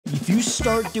you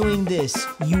start doing this,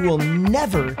 you will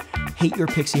never hate your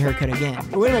PIXIE haircut again.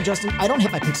 Wait a minute, Justin, I don't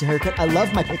hate my PIXIE haircut. I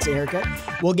love my PIXIE haircut.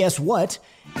 Well, guess what?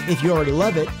 If you already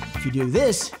love it, if you do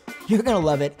this, you're gonna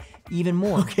love it even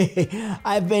more. Okay,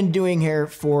 I've been doing hair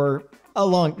for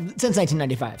since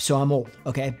 1995, so I'm old,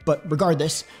 okay? But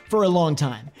regardless, for a long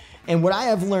time. And what I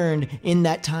have learned in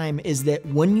that time is that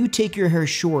when you take your hair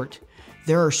short,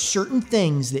 there are certain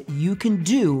things that you can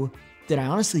do that I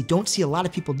honestly don't see a lot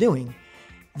of people doing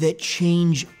that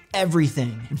change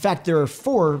everything. In fact, there are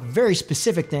 4 very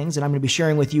specific things that I'm gonna be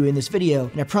sharing with you in this video.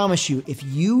 And I promise you, if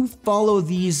you follow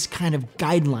these kind of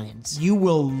guidelines, you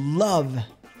will love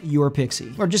your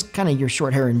PIXIE, or just kind of your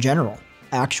short hair in general,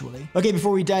 actually. Okay,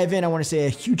 before we dive in, I wanna say a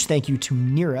huge thank you to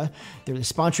Nira. They're the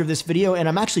sponsor of this video, and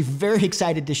I'm actually very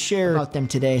excited to share about them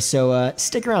today. So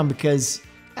stick around because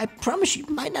I promise you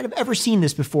might not have ever seen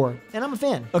this before, and I'm a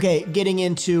fan. Okay, getting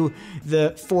into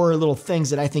the 4 little things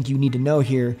that I think you need to know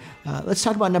here. Let's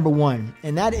talk about number 1,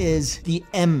 and that is the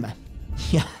M.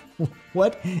 Yeah,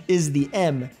 what is the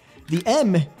M? The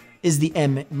M is the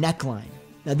M neckline.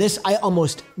 Now this I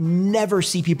almost never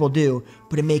see people do,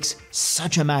 but it makes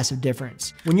such a massive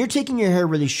difference. When you're taking your hair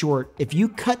really short, if you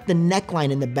cut the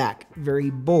neckline in the back very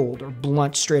bold or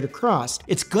blunt straight across,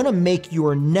 it's gonna make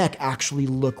your neck actually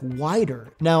look wider.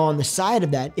 Now on the side of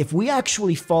that, if we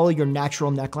actually follow your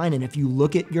natural neckline, and if you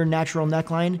look at your natural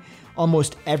neckline,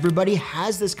 almost everybody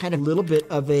has this kind of little bit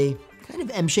of a kind of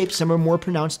M shape, some are more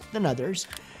pronounced than others.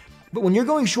 But when you're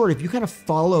going short, if you kind of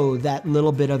follow that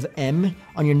little bit of M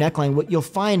on your neckline, what you'll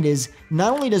find is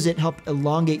not only does it help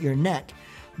elongate your neck,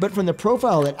 but from the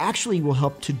profile, it actually will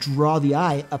help to draw the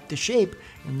eye up the shape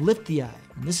and lift the eye.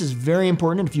 And this is very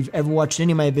important. If you've ever watched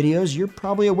any of my videos, you're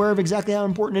probably aware of exactly how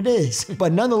important it is.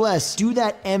 But nonetheless, do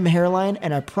that M hairline,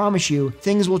 and I promise you,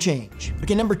 things will change.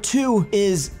 Okay, number 2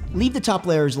 is leave the top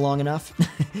layers long enough.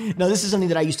 Now, this is something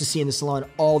that I used to see in the salon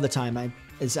all the time.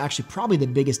 It's actually probably the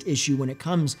biggest issue when it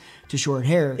comes to short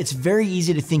hair. It's very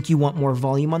easy to think you want more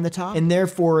volume on the top, and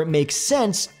therefore it makes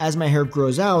sense as my hair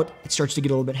grows out, it starts to get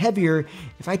a little bit heavier.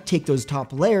 If I take those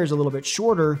top layers a little bit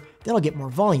shorter, then I'll get more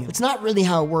volume. It's not really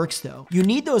how it works though. You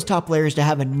need those top layers to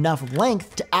have enough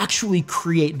length to actually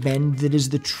create bend that is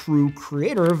the true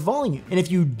creator of volume. And if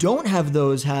you don't have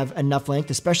those have enough length,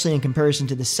 especially in comparison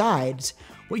to the sides,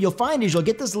 what you'll find is you'll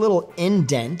get this little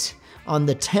indent on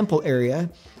the temple area,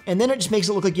 and then it just makes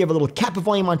it look like you have a little cap of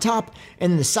volume on top,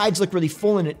 and then the sides look really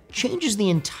full, and it changes the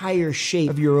entire shape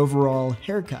of your overall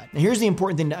haircut. Now here's the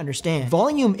important thing to understand.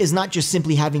 Volume is not just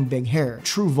simply having big hair.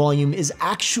 True volume is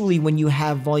actually when you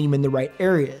have volume in the right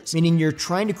areas, meaning you're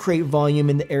trying to create volume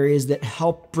in the areas that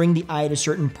help bring the eye to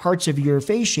certain parts of your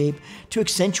face shape to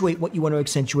accentuate what you want to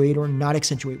accentuate or not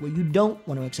accentuate what you don't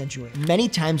want to accentuate. Many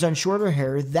times on shorter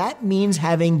hair, that means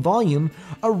having volume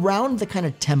around the kind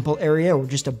of temple area or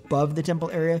just above the temple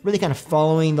area, really kind of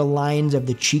following the lines of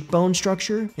the cheekbone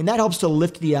structure. And that helps to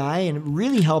lift the eye, and it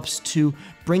really helps to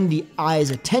bring the eye's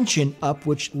attention up,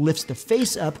 which lifts the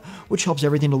face up, which helps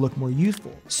everything to look more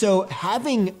youthful. So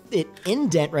having it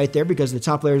indent right there because the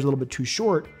top layer is a little bit too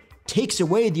short takes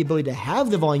away the ability to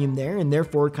have the volume there, and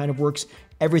therefore it kind of works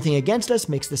everything against us,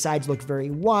 makes the sides look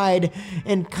very wide,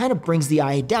 and kind of brings the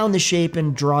eye down the shape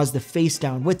and draws the face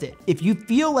down with it. If you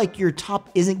feel like your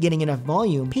top isn't getting enough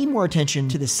volume, pay more attention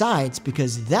to the sides,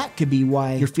 because that could be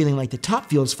why you're feeling like the top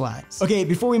feels flat. Okay,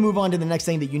 before we move on to the next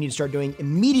thing that you need to start doing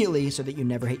immediately so that you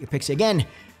never hate your PIXIE again,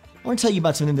 I want to tell you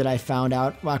about something that I found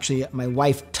out. Well, actually, my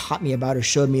wife taught me about or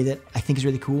showed me that I think is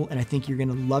really cool, and I think you're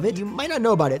gonna love it. You might not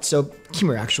know about it, so come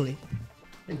here, actually.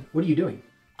 Hey, what are you doing?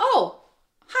 Oh,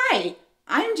 hi.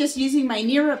 I'm just using my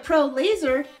Nira Pro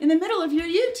laser in the middle of your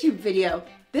YouTube video.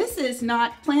 This is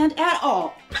not planned at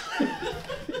all.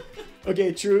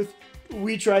 Okay, truth.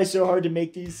 We try so hard to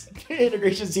make these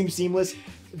integrations seem seamless.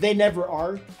 They never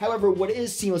are. However, what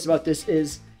is seamless about this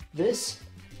is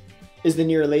the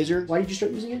Nira laser. Why did you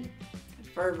start using it?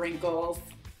 For wrinkles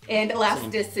and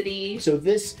elasticity. So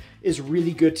this is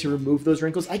really good to remove those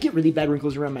wrinkles. I get really bad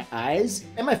wrinkles around my eyes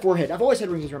and my forehead. I've always had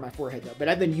wrinkles around my forehead though, but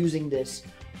I've been using this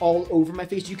all over my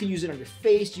face. You can use it on your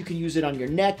face, you can use it on your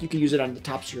neck, you can use it on the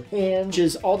tops of your hands, which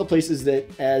is all the places that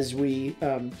as we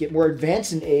get more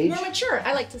advanced in age. More mature.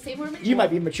 I like to say more mature. You might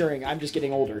be maturing, I'm just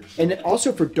getting older. And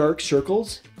also for dark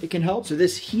circles, it can help. So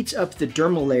this heats up the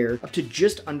dermal layer up to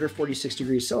just under 46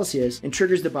 degrees Celsius and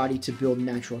triggers the body to build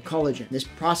natural collagen. This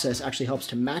process actually helps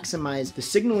to maximize the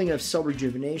signaling of cell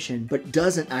rejuvenation, but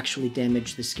doesn't actually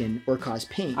damage the skin or cause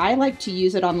pain. I like to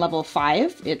use it on level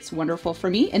 5. It's wonderful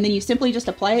for me. And then you simply just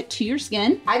apply apply it to your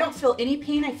skin. I don't feel any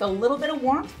pain. I feel a little bit of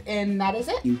warmth, and that is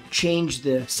it. You change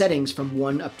the settings from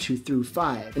 1 up to through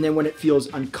 5. And then when it feels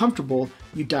uncomfortable,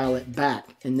 you dial it back.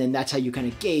 And then that's how you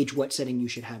kind of gauge what setting you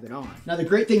should have it on. Now, the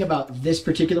great thing about this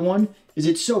particular one is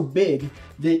it's so big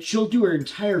that she'll do her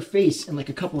entire face in like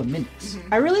a couple of minutes.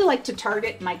 I really like to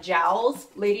target my jowls.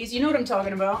 Ladies, you know what I'm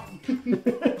talking about.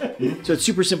 So it's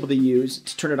super simple to use.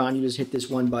 To turn it on, you just hit this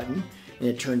one button and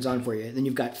it turns on for you. Then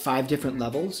you've got 5 different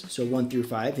levels, so 1 through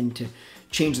 5. And to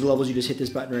change the levels, you just hit this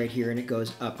button right here and it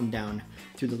goes up and down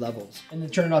through the levels. And then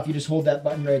to turn it off, you just hold that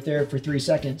button right there for 3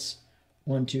 seconds.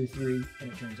 1, 2, 3,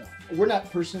 and it turns off. We're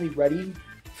not personally ready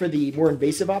for the more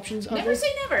invasive options on Never this. say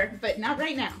never, but not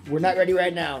right now. We're not ready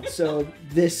right now. So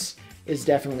this is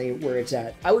definitely where it's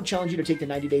at. I would challenge you to take the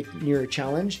 90-day Near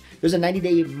challenge. There's a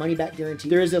 90-day money-back guarantee.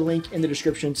 There is a link in the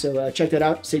description, so check that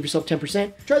out. Save yourself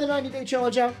 10%. Try the 90-day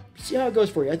challenge out. See how it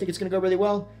goes for you. I think it's going to go really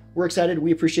well. We're excited.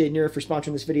 We appreciate Nira for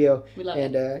sponsoring this video. We love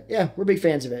it. And yeah, we're big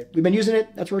fans of it. We've been using it.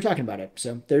 That's why we're talking about it.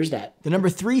 So there's that. The number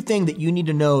 3 thing that you need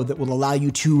to know that will allow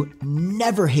you to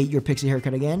never hate your pixie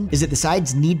haircut again is that the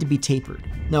sides need to be tapered.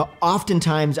 Now,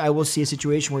 oftentimes I will see a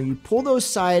situation where you pull those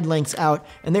side lengths out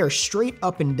and they are straight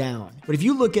up and down. But if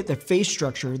you look at the face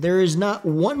structure, there is not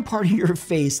one part of your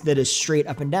face that is straight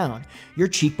up and down. Your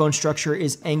cheekbone structure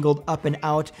is angled up and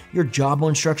out. Your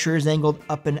jawbone structure is angled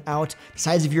up and out. The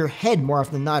sides of your head, more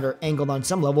often than not, are angled on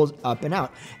some levels up and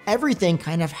out. Everything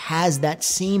kind of has that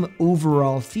same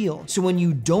overall feel. So when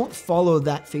you don't follow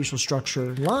that facial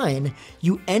structure line,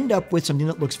 you end up with something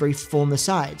that looks very full in the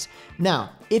sides.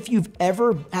 Now, if you've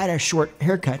ever had a short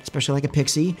haircut, especially like a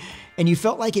pixie, and you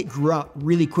felt like it grew out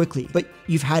really quickly, but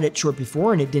you've had it short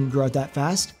before and it didn't grow out that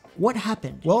fast, what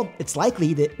happened? Well, it's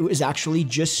likely that it was actually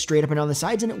just straight up and down the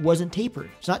sides and it wasn't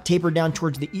tapered. It's not tapered down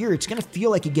towards the ear. It's gonna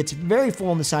feel like it gets very full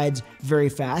on the sides very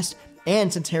fast.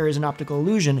 And since hair is an optical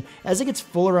illusion, as it gets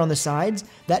fuller on the sides,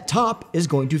 that top is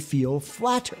going to feel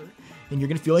flatter. And you're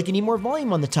gonna feel like you need more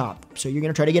volume on the top. So you're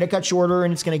gonna try to get it cut shorter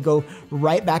and it's gonna go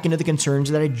right back into the concerns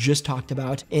that I just talked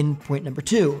about in point number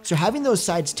 2. So having those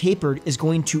sides tapered is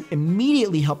going to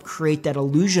immediately help create that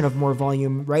illusion of more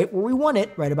volume right where we want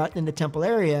it, right about in the temple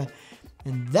area.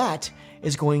 And that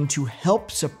is going to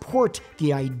help support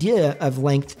the idea of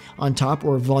length on top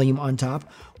or volume on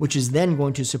top, which is then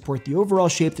going to support the overall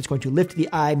shape that's going to lift the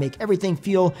eye, make everything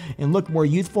feel and look more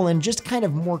youthful and just kind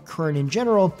of more current in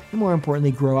general, and more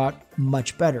importantly, grow out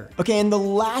much better. Okay, and the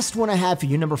last one I have for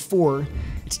you, number 4,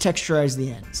 it's texturize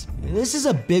the ends. And this is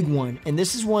a big one, and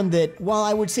this is one that, while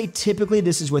I would say typically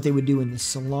this is what they would do in the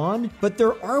salon, but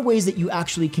there are ways that you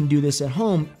actually can do this at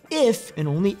home if, and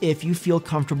only if, you feel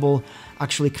comfortable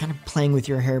actually kind of playing with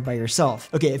your hair by yourself.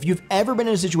 Okay, if you've ever been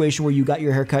in a situation where you got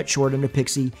your hair cut short in a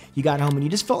pixie, you got home and you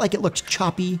just felt like it looked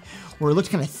choppy, or it looked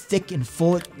kind of thick and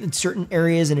full in certain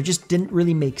areas and it just didn't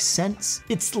really make sense,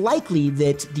 it's likely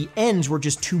that the ends were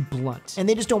just too blunt and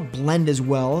they just don't blend as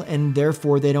well, and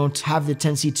therefore they don't have the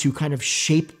tendency to kind of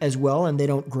shape as well, and they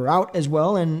don't grow out as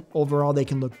well, and overall they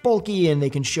can look bulky and they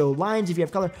can show lines if you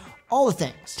have color. All the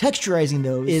things. Texturizing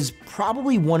those is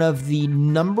probably one of the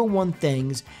number 1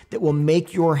 things that will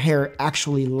make your hair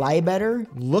actually lie better,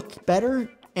 look better,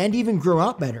 and even grow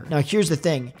out better. Now, here's the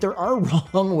thing. There are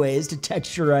wrong ways to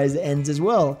texturize the ends as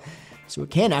well. So it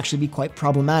can actually be quite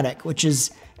problematic, which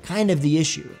is kind of the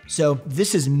issue. So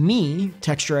this is me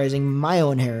texturizing my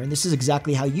own hair, and this is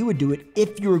exactly how you would do it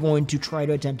if you were going to try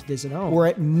to attempt this at home. Or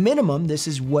at minimum, this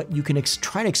is what you can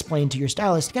try to explain to your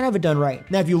stylist to kind of have it done right.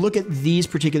 Now, if you look at these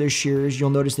particular shears, you'll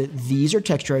notice that these are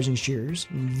texturizing shears,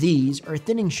 and these are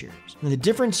thinning shears. Now, the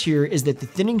difference here is that the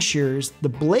thinning shears, the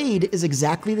blade is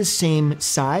exactly the same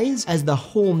size as the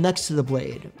hole next to the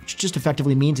blade, which just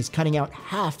effectively means it's cutting out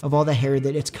half of all the hair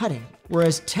that it's cutting.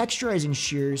 Whereas texturizing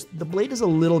shears, the blade is a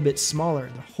little bit smaller.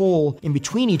 The hole in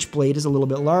between each blade is a little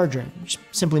bit larger, which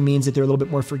simply means that they're a little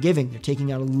bit more forgiving. They're taking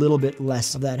out a little bit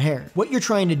less of that hair. What you're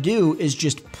trying to do is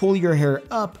just pull your hair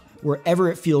up wherever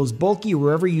it feels bulky,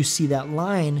 wherever you see that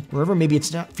line, wherever maybe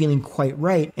it's not feeling quite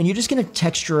right, and you're just gonna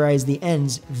texturize the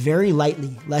ends very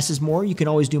lightly. Less is more. You can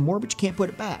always do more, but you can't put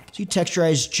it back. So you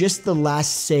texturize just the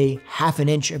last, say, ½ an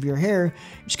inch of your hair.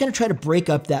 You're just gonna try to break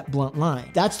up that blunt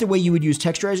line. That's the way you would use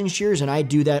texturizing shears, and I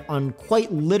do that on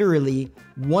quite literally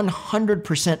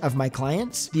 100% of my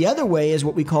clients. The other way is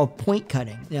what we call point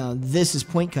cutting. Now, this is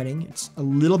point cutting. It's a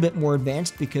little bit more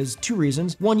advanced because 2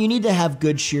 reasons. 1, you need to have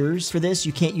good shears for this.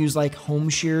 You can't use use like home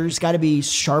shears. It's got to be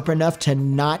sharp enough to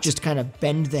not just kind of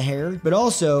bend the hair, but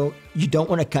also you don't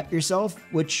want to cut yourself,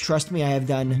 which trust me, I have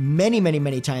done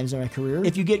many times in my career.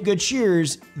 If you get good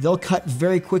shears, they'll cut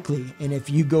very quickly. And if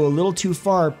you go a little too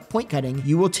far point cutting,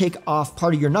 you will take off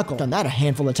part of your knuckle. I've done that a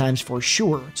handful of times for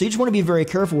sure. So you just want to be very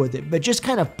careful with it, but just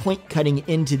kind of point cutting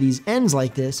into these ends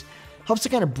like this helps to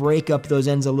kind of break up those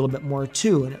ends a little bit more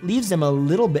too. And it leaves them a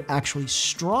little bit actually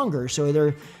stronger. So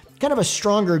they're kind of a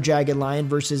stronger jagged line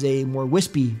versus a more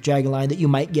wispy jagged line that you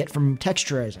might get from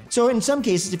texturizing. So in some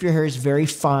cases, if your hair is very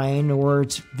fine or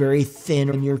it's very thin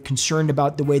and you're concerned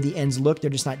about the way the ends look, they're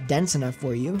just not dense enough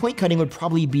for you, point cutting would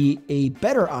probably be a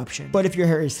better option. But if your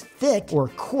hair is thick or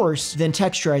coarse, then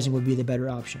texturizing would be the better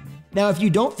option. Now, if you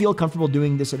don't feel comfortable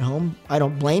doing this at home, I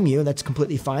don't blame you. That's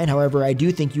completely fine. However, I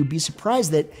do think you'd be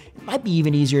surprised that it might be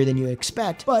even easier than you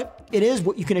expect, but it is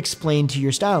what you can explain to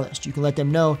your stylist. You can let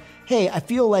them know, hey, I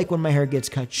feel like when my hair gets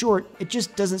cut short, it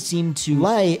just doesn't seem to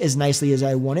lie as nicely as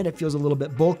I want it. It feels a little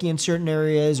bit bulky in certain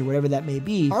areas or whatever that may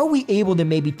be. Are we able to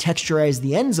maybe texturize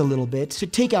the ends a little bit to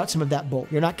take out some of that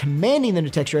bulk? You're not commanding them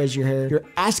to texturize your hair. You're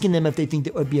asking them if they think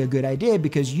that would be a good idea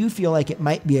because you feel like it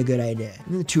might be a good idea.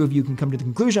 And the two of you can come to the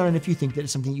conclusion on if you think that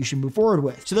it's something you should move forward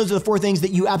with. So those are the 4 things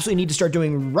that you absolutely need to start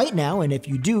doing right now. And if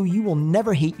you do, you will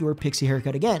never hate your pixie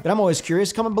haircut again. But I'm always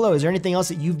curious, comment below. Is there anything else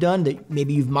that you've done that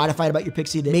maybe you've modified about your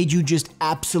pixie that made you just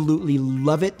absolutely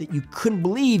love it, that you couldn't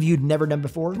believe you'd never done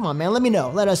before? Come on, man, let me know.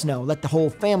 Let us know. Let the whole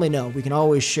family know. We can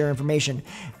always share information.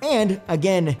 And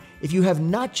again, if you have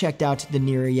not checked out the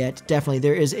Nira yet, definitely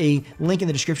there is a link in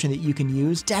the description that you can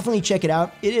use. Definitely check it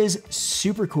out. It is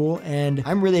super cool, and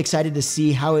I'm really excited to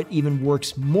see how it even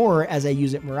works more as I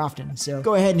use it more often. So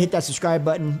go ahead and hit that subscribe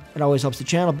button. It always helps the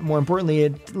channel, but more importantly,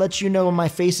 it lets you know when my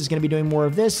face is going to be doing more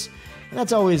of this. And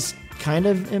that's always kind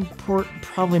of important,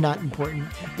 probably not important.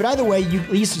 But either way, you at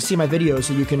least see my videos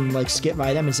so you can like skip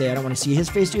by them and say, I don't want to see his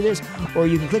face do this. Or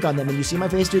you can click on them and you see my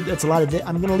face do. That's a lot of it.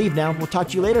 I'm going to leave now. We'll talk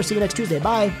to you later. See you next Tuesday.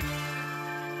 Bye.